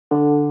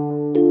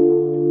Praise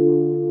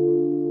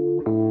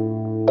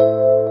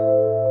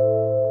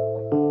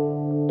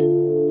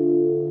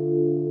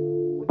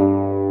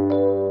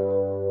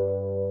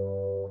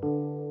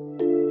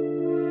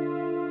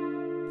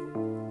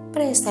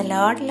the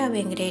Lord,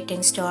 loving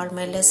greetings to all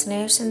my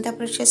listeners in the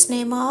precious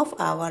name of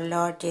our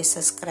Lord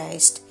Jesus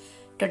Christ.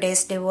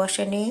 Today's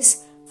devotion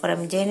is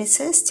from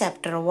Genesis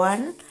chapter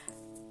 1,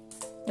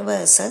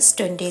 verses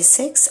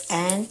 26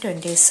 and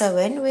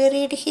 27. We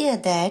read here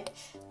that,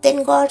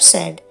 Then God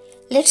said,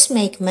 Let's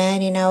make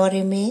man in our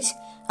image,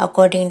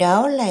 according to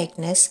our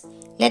likeness.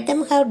 Let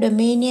them have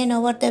dominion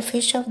over the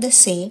fish of the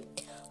sea,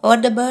 over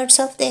the birds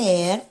of the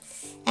air,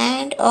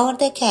 and over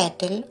the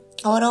cattle,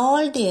 over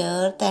all the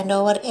earth, and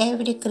over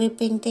every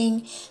creeping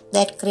thing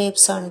that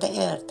creeps on the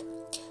earth.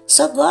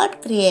 So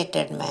God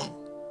created man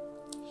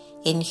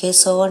in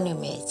his own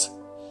image.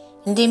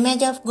 In the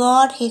image of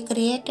God he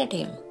created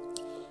him.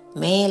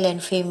 Male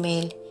and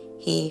female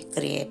he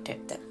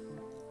created them.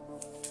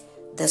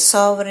 The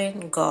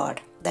sovereign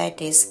God,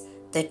 that is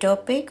the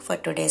topic for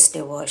today's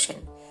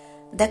devotion.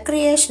 The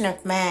creation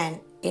of man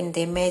in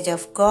the image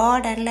of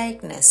God and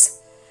likeness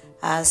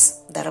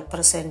as the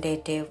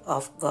representative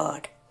of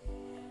God.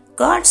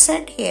 God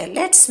said here,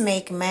 let's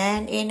make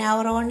man in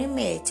our own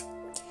image.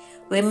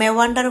 We may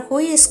wonder, who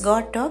is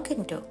God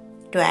talking to?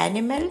 To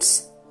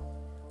animals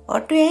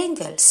or to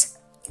angels?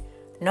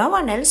 No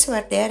one else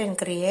were there in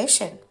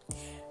creation.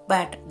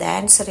 But the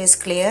answer is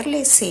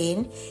clearly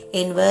seen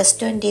in verse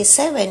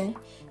 27.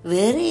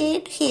 We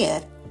read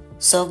here,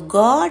 So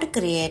God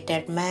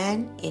created man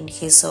in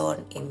his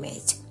own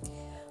image.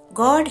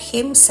 God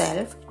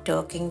himself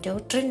talking to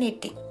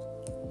Trinity.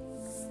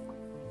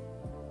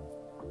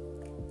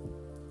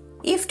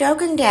 If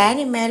talking to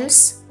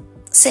animals,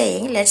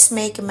 saying, let's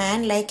make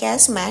man like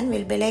us, man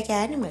will be like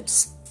animals.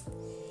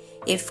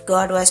 If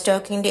God was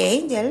talking to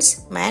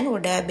angels, man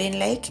would have been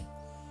like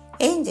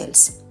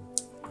angels.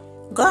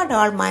 God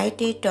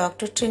Almighty talked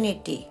to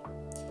Trinity.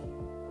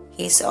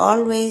 He is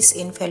always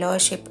in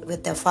fellowship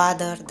with the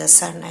Father, the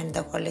Son, and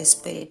the Holy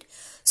Spirit.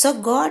 So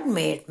God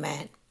made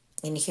man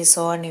in his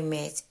own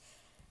image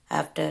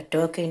after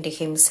talking to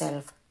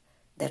himself,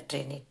 the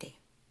Trinity.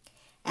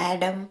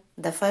 Adam,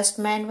 the first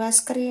man, was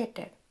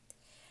created.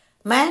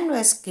 Man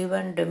was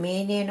given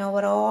dominion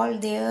over all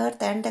the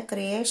earth and the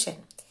creation.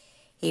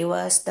 He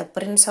was the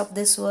prince of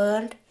this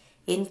world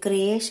in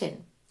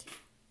creation.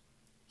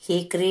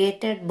 He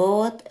created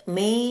both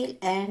male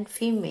and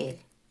female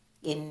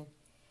in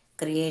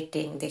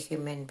creating the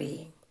human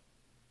being.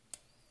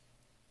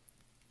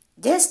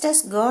 Just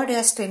as God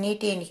has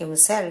Trinity in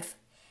himself,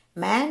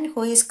 man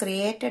who is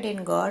created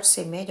in God's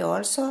image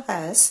also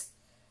has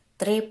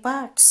three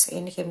parts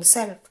in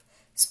himself: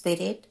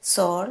 spirit,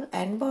 soul,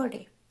 and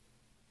body.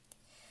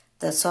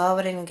 The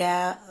sovereign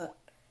God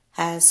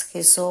has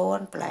his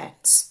own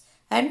plans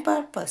and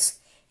purpose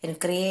in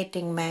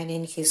creating man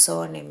in his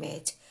own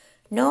image.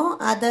 No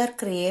other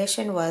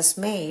creation was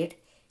made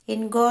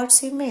in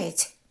God's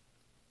image.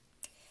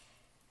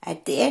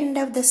 At the end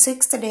of the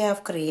sixth day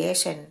of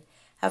creation,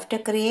 after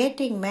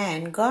creating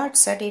man, God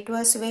said it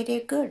was very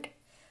good.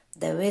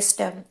 The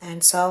wisdom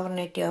and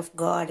sovereignty of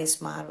God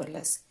is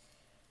marvelous.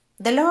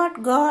 The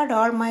Lord God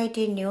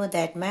Almighty knew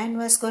that man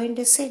was going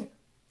to sin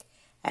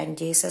and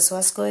Jesus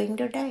was going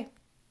to die.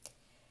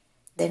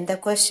 Then the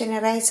question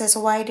arises,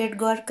 why did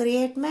God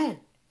create man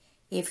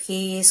if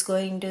he is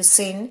going to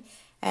sin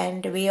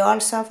and we all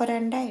suffer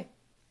and die?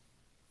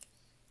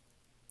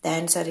 The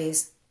answer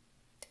is,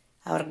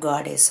 our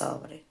God is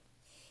sovereign.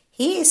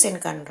 He is in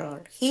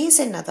control. He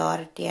is in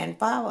authority and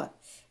power.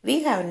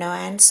 We have no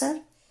answer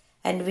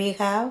and we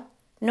have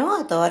no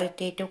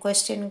authority to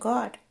question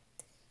God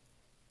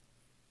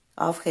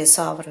of his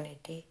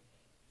sovereignty.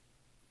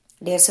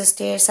 Dear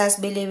sisters, as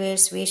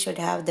believers, we should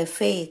have the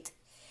faith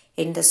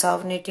in the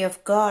sovereignty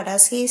of God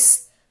as he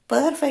is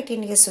perfect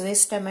in his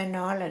wisdom and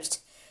knowledge.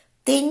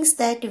 Things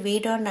that we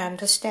don't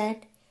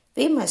understand,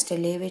 we must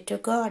leave it to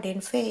God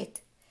in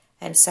faith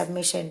and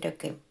submission to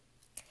him.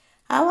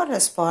 Our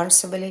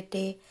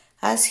responsibility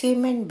as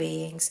human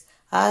beings,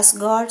 as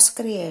God's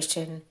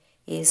creation,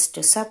 is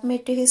to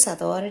submit to his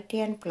authority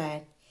and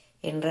plan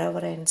in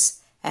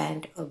reverence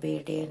and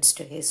obedience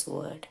to his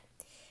word.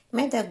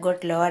 May the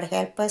good Lord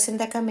help us in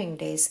the coming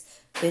days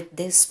with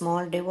this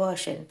small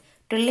devotion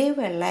to live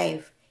a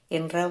life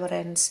in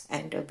reverence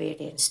and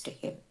obedience to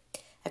him,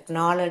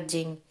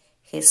 acknowledging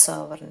his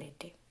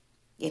sovereignty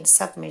in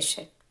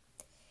submission.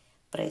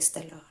 Praise the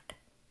Lord.